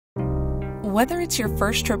Whether it's your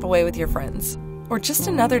first trip away with your friends, or just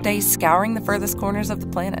another day scouring the furthest corners of the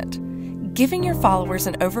planet, giving your followers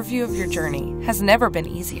an overview of your journey has never been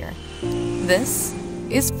easier. This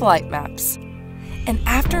is Flight Maps, an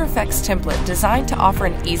After Effects template designed to offer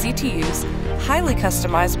an easy-to-use, highly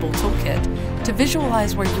customizable toolkit to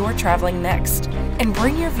visualize where you're traveling next and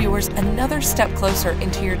bring your viewers another step closer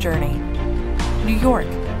into your journey. New York,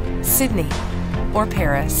 Sydney, or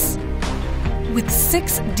Paris. With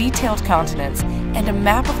 6 detailed continents and a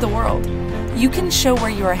map of the world, you can show where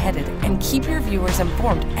you are headed and keep your viewers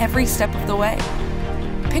informed every step of the way.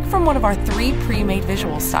 Pick from one of our 3 pre-made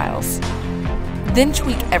visual styles. Then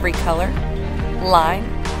tweak every color, line,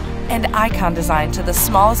 and icon design to the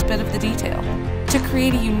smallest bit of the detail to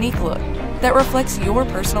create a unique look that reflects your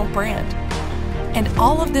personal brand. And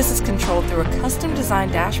all of this is controlled through a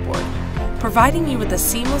custom-designed dashboard, providing you with a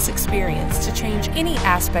seamless experience to change any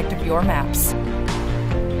aspect of your maps.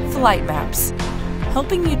 Flight Maps,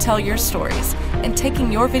 helping you tell your stories and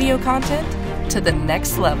taking your video content to the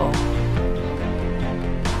next level.